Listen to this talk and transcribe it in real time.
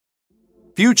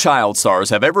Few child stars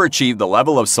have ever achieved the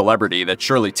level of celebrity that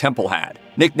Shirley Temple had.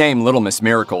 Nicknamed Little Miss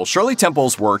Miracle, Shirley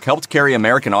Temple's work helped carry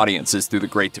American audiences through the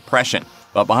Great Depression.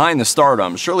 But behind the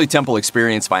stardom, Shirley Temple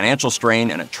experienced financial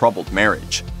strain and a troubled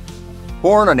marriage.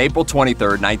 Born on April 23,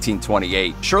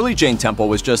 1928, Shirley Jane Temple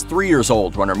was just 3 years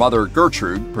old when her mother,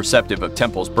 Gertrude, perceptive of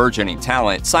Temple's burgeoning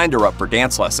talent, signed her up for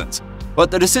dance lessons.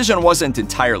 But the decision wasn't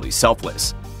entirely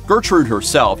selfless. Gertrude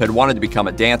herself had wanted to become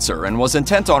a dancer and was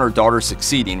intent on her daughter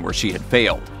succeeding where she had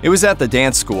failed. It was at the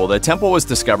dance school that Temple was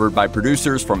discovered by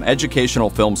producers from Educational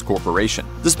Films Corporation.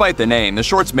 Despite the name, the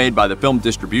shorts made by the film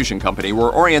distribution company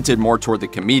were oriented more toward the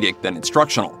comedic than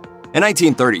instructional. In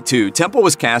 1932, Temple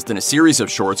was cast in a series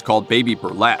of shorts called Baby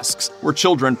Burlesques, where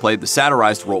children played the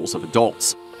satirized roles of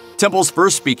adults. Temple's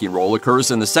first speaking role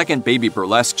occurs in the second Baby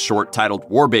Burlesque short titled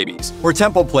War Babies, where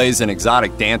Temple plays an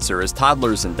exotic dancer as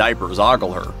toddlers in diapers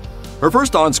ogle her. Her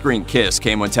first on-screen kiss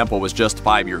came when Temple was just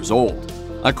 5 years old.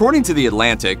 According to The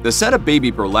Atlantic, the set of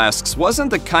Baby Burlesques wasn't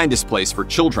the kindest place for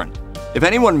children. If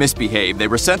anyone misbehaved, they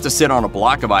were sent to sit on a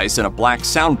block of ice in a black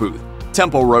sound booth.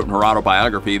 Temple wrote in her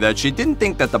autobiography that she didn't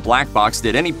think that the black box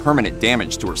did any permanent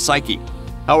damage to her psyche.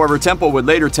 However, Temple would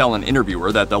later tell an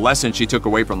interviewer that the lesson she took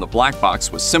away from the black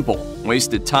box was simple: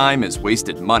 wasted time is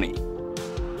wasted money.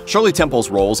 Shirley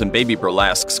Temple's roles in Baby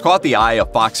Burlesques caught the eye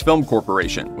of Fox Film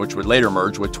Corporation, which would later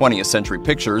merge with 20th Century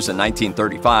Pictures in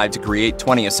 1935 to create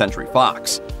 20th Century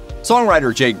Fox.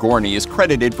 Songwriter Jay Gorney is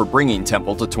credited for bringing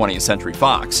Temple to 20th Century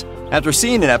Fox. After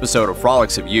seeing an episode of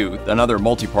Frolics of Youth, another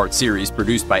multi-part series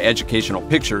produced by Educational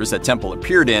Pictures that Temple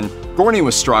appeared in, Gorney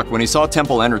was struck when he saw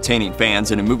Temple entertaining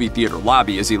fans in a movie theater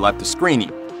lobby as he left the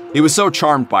screening. He was so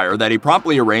charmed by her that he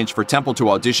promptly arranged for Temple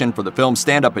to audition for the film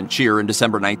Stand Up and Cheer in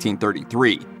December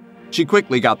 1933. She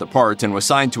quickly got the part and was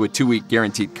signed to a 2-week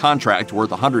guaranteed contract worth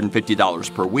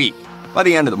 $150 per week. By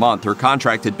the end of the month, her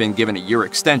contract had been given a year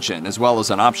extension, as well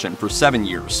as an option for 7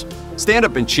 years. Stand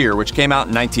Up and Cheer, which came out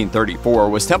in 1934,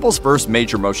 was Temple's first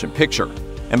major motion picture,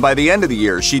 and by the end of the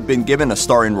year, she'd been given a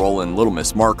starring role in Little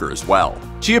Miss Marker as well.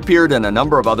 She appeared in a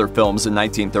number of other films in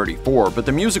 1934, but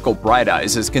the musical Bright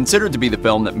Eyes is considered to be the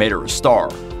film that made her a star.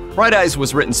 Bright Eyes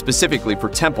was written specifically for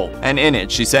Temple, and in it,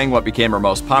 she sang what became her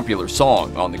most popular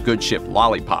song, On the Good Ship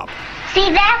Lollipop.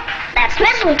 See that? That's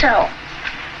mistletoe.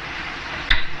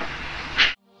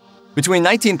 Between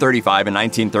 1935 and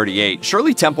 1938,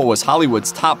 Shirley Temple was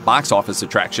Hollywood's top box office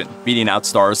attraction, beating out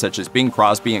stars such as Bing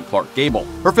Crosby and Clark Gable.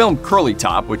 Her film Curly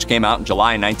Top, which came out in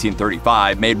July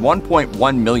 1935, made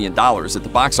 $1.1 million at the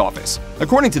box office.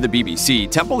 According to the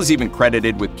BBC, Temple is even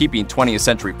credited with keeping 20th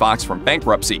Century Fox from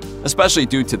bankruptcy, especially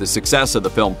due to the success of the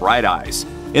film Bright Eyes.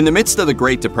 In the midst of the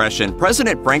Great Depression,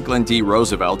 President Franklin D.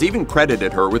 Roosevelt even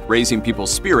credited her with raising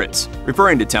people's spirits,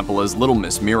 referring to Temple as Little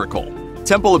Miss Miracle.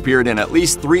 Temple appeared in at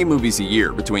least 3 movies a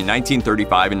year between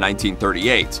 1935 and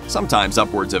 1938, sometimes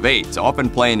upwards of 8, often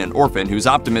playing an orphan whose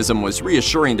optimism was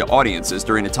reassuring to audiences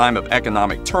during a time of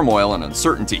economic turmoil and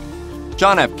uncertainty.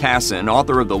 John F. Casson,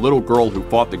 author of The Little Girl Who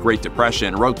Fought the Great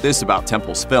Depression, wrote this about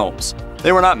Temple's films: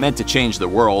 "They were not meant to change the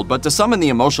world, but to summon the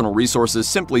emotional resources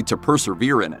simply to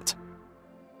persevere in it."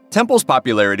 Temple's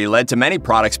popularity led to many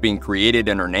products being created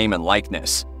in her name and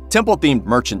likeness. Temple-themed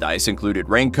merchandise included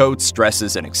raincoats,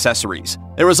 dresses, and accessories.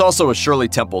 There was also a Shirley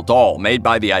Temple doll made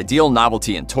by the Ideal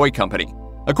Novelty and Toy Company.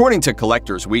 According to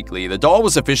Collectors Weekly, the doll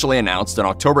was officially announced in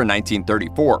October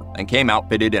 1934 and came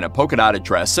outfitted in a polka-dotted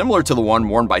dress similar to the one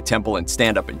worn by Temple in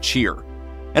Stand Up and Cheer.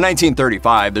 In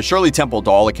 1935, the Shirley Temple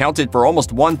doll accounted for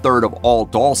almost 1/3 of all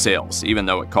doll sales, even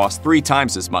though it cost 3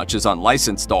 times as much as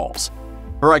unlicensed dolls.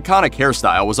 Her iconic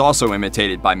hairstyle was also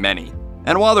imitated by many.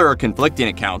 And while there are conflicting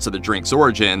accounts of the drink's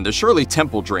origin, the Shirley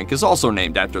Temple drink is also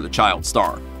named after the child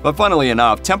star. But funnily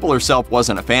enough, Temple herself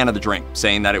wasn't a fan of the drink,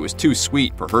 saying that it was too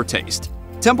sweet for her taste.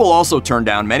 Temple also turned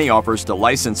down many offers to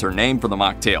license her name for the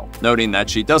mocktail, noting that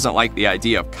she doesn't like the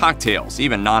idea of cocktails,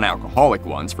 even non-alcoholic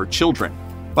ones, for children.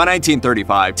 By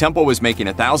 1935, Temple was making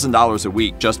 $1,000 a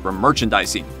week just from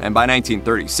merchandising, and by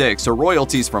 1936, her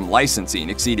royalties from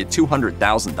licensing exceeded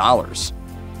 $200,000.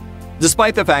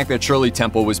 Despite the fact that Shirley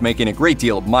Temple was making a great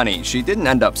deal of money, she didn't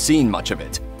end up seeing much of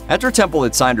it. After Temple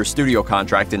had signed her studio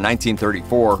contract in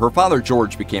 1934, her father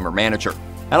George became her manager.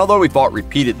 And although he fought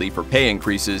repeatedly for pay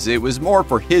increases, it was more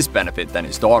for his benefit than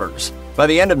his daughter's. By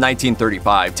the end of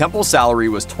 1935, Temple's salary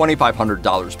was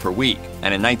 $2,500 per week,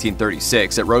 and in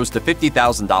 1936 it rose to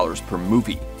 $50,000 per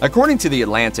movie. According to The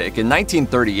Atlantic, in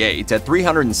 1938, at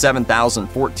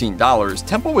 $307,014,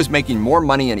 Temple was making more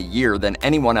money in a year than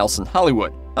anyone else in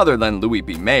Hollywood, other than Louis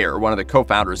B. Mayer, one of the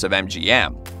co-founders of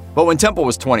MGM. But when Temple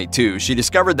was 22, she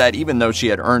discovered that even though she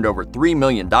had earned over $3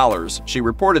 million, she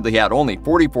reportedly had only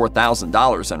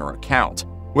 $44,000 in her account.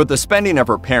 With the spending of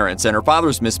her parents and her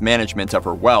father's mismanagement of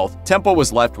her wealth, Temple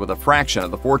was left with a fraction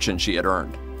of the fortune she had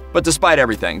earned. But despite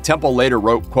everything, Temple later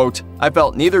wrote, quote, "I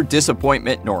felt neither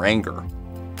disappointment nor anger."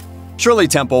 Shirley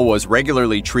Temple was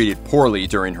regularly treated poorly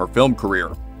during her film career.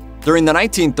 During the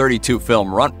 1932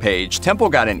 film Runt Page, Temple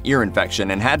got an ear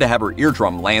infection and had to have her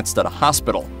eardrum lanced at a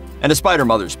hospital. And despite her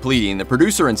mother's pleading, the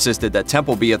producer insisted that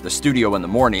Temple be at the studio in the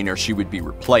morning or she would be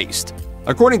replaced.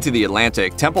 According to The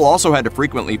Atlantic, Temple also had to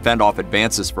frequently fend off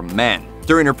advances from men.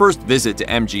 During her first visit to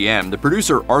MGM, the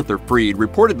producer Arthur Freed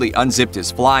reportedly unzipped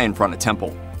his fly in front of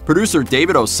Temple. Producer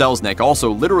David O. Selznick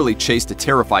also literally chased a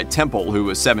terrified Temple, who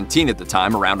was 17 at the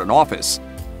time, around an office.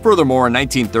 Furthermore, in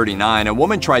 1939, a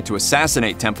woman tried to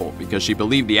assassinate Temple because she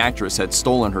believed the actress had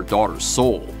stolen her daughter's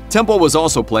soul. Temple was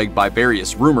also plagued by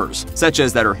various rumors, such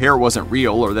as that her hair wasn't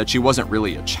real or that she wasn't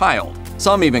really a child.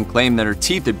 Some even claimed that her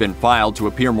teeth had been filed to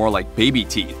appear more like baby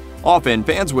teeth. Often,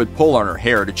 fans would pull on her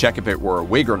hair to check if it were a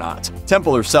wig or not.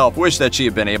 Temple herself wished that she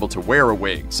had been able to wear a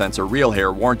wig, since her real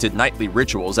hair warranted nightly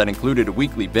rituals that included a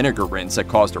weekly vinegar rinse that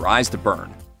caused her eyes to burn.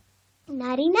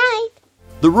 Nighty-night.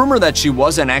 The rumor that she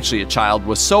wasn't actually a child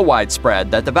was so widespread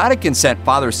that the Vatican sent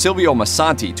Father Silvio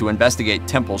Massanti to investigate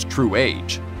Temple's true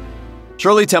age.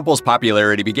 Shirley Temple's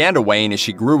popularity began to wane as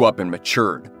she grew up and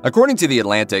matured. According to The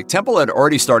Atlantic, Temple had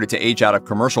already started to age out of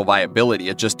commercial viability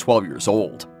at just 12 years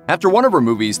old. After one of her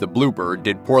movies, The Bluebird,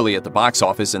 did poorly at the box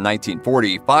office in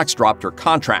 1940, Fox dropped her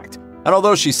contract. And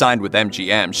although she signed with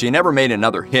MGM, she never made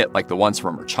another hit like the ones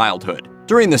from her childhood.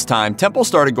 During this time, Temple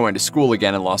started going to school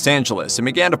again in Los Angeles and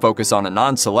began to focus on a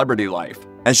non-celebrity life.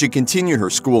 As she continued her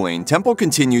schooling, Temple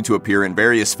continued to appear in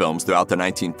various films throughout the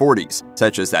 1940s,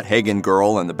 such as That Hagen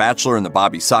Girl and The Bachelor and the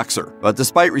Bobby Soxer. But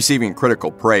despite receiving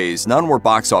critical praise, none were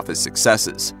box office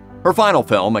successes. Her final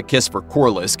film, A Kiss for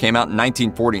Corliss, came out in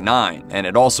 1949, and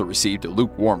it also received a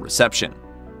lukewarm reception.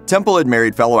 Temple had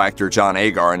married fellow actor John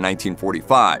Agar in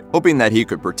 1945, hoping that he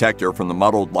could protect her from the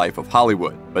muddled life of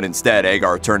Hollywood, but instead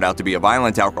Agar turned out to be a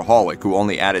violent alcoholic who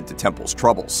only added to Temple's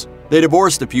troubles. They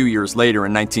divorced a few years later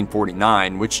in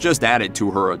 1949, which just added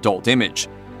to her adult image.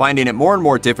 Finding it more and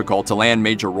more difficult to land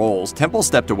major roles, Temple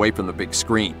stepped away from the big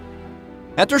screen.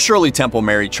 After Shirley Temple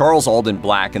married Charles Alden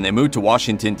Black and they moved to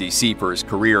Washington, D.C. for his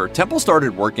career, Temple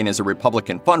started working as a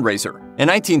Republican fundraiser. In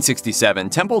 1967,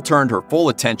 Temple turned her full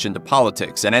attention to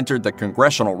politics and entered the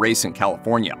congressional race in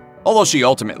California. Although she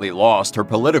ultimately lost, her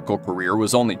political career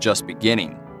was only just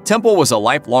beginning. Temple was a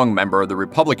lifelong member of the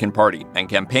Republican Party and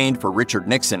campaigned for Richard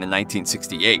Nixon in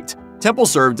 1968. Temple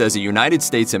served as a United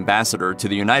States ambassador to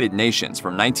the United Nations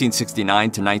from 1969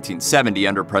 to 1970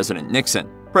 under President Nixon.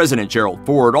 President Gerald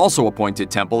Ford also appointed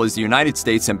Temple as the United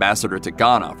States ambassador to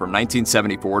Ghana from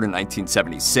 1974 to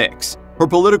 1976. Her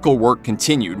political work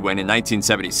continued when, in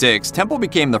 1976, Temple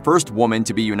became the first woman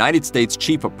to be United States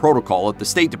Chief of Protocol at the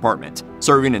State Department,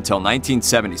 serving until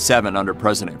 1977 under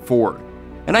President Ford.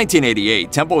 In 1988,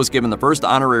 Temple was given the first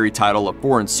honorary title of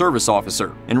Foreign Service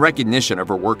Officer in recognition of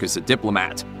her work as a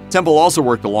diplomat. Temple also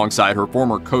worked alongside her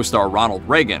former co-star Ronald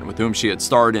Reagan, with whom she had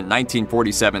starred in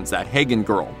 1947's That Hagen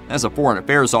Girl as a foreign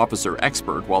affairs officer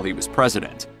expert while he was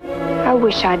president. I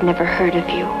wish I'd never heard of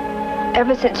you.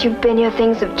 Ever since you've been here,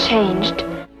 things have changed.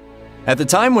 At the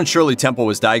time when Shirley Temple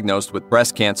was diagnosed with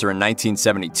breast cancer in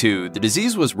 1972, the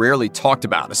disease was rarely talked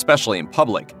about, especially in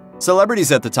public.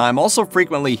 Celebrities at the time also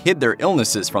frequently hid their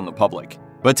illnesses from the public.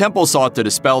 But Temple sought to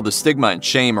dispel the stigma and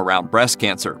shame around breast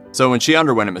cancer. So when she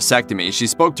underwent a mastectomy, she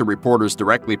spoke to reporters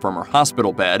directly from her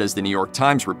hospital bed, as the New York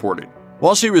Times reported.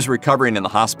 While she was recovering in the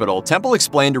hospital, Temple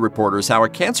explained to reporters how a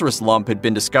cancerous lump had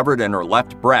been discovered in her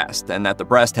left breast and that the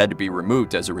breast had to be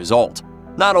removed as a result.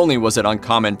 Not only was it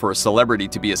uncommon for a celebrity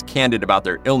to be as candid about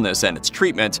their illness and its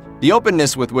treatment, the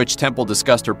openness with which Temple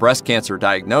discussed her breast cancer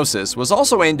diagnosis was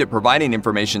also aimed at providing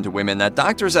information to women that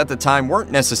doctors at the time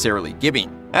weren't necessarily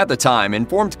giving. At the time,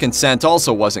 informed consent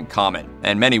also wasn't common,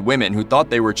 and many women who thought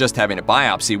they were just having a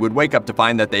biopsy would wake up to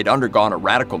find that they'd undergone a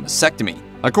radical mastectomy.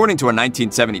 According to a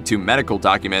 1972 medical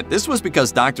document, this was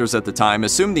because doctors at the time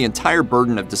assumed the entire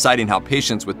burden of deciding how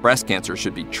patients with breast cancer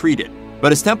should be treated.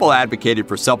 But as Temple advocated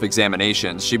for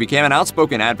self-examinations, she became an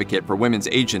outspoken advocate for women's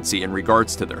agency in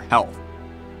regards to their health.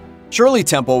 Shirley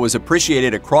Temple was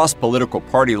appreciated across political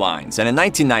party lines, and in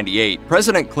 1998,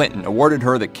 President Clinton awarded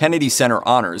her the Kennedy Center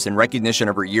Honors in recognition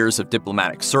of her years of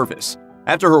diplomatic service.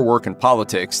 After her work in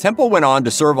politics, Temple went on to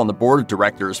serve on the board of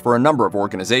directors for a number of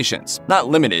organizations, not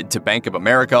limited to Bank of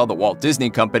America, the Walt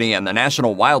Disney Company, and the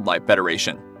National Wildlife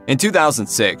Federation. In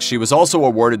 2006, she was also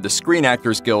awarded the Screen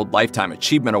Actors Guild Lifetime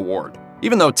Achievement Award.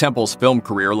 Even though Temple's film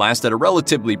career lasted a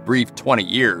relatively brief 20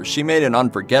 years, she made an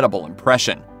unforgettable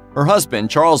impression. Her husband,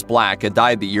 Charles Black, had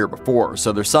died the year before,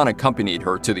 so their son accompanied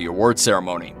her to the award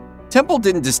ceremony. Temple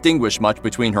didn't distinguish much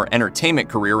between her entertainment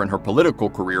career and her political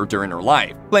career during her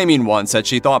life, claiming once that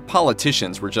she thought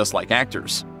politicians were just like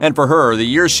actors. And for her, the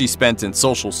years she spent in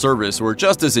social service were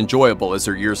just as enjoyable as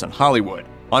her years in Hollywood.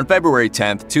 On February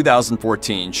 10,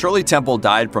 2014, Shirley Temple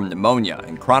died from pneumonia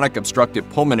and chronic obstructive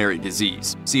pulmonary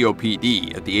disease,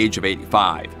 COPD, at the age of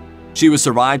 85. She was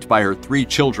survived by her 3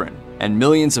 children and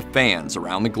millions of fans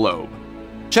around the globe.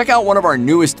 Check out one of our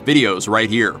newest videos right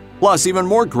here. Plus, even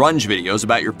more grunge videos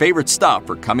about your favorite stuff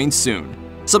are coming soon.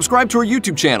 Subscribe to our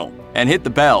YouTube channel and hit the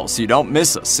bell so you don't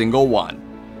miss a single one.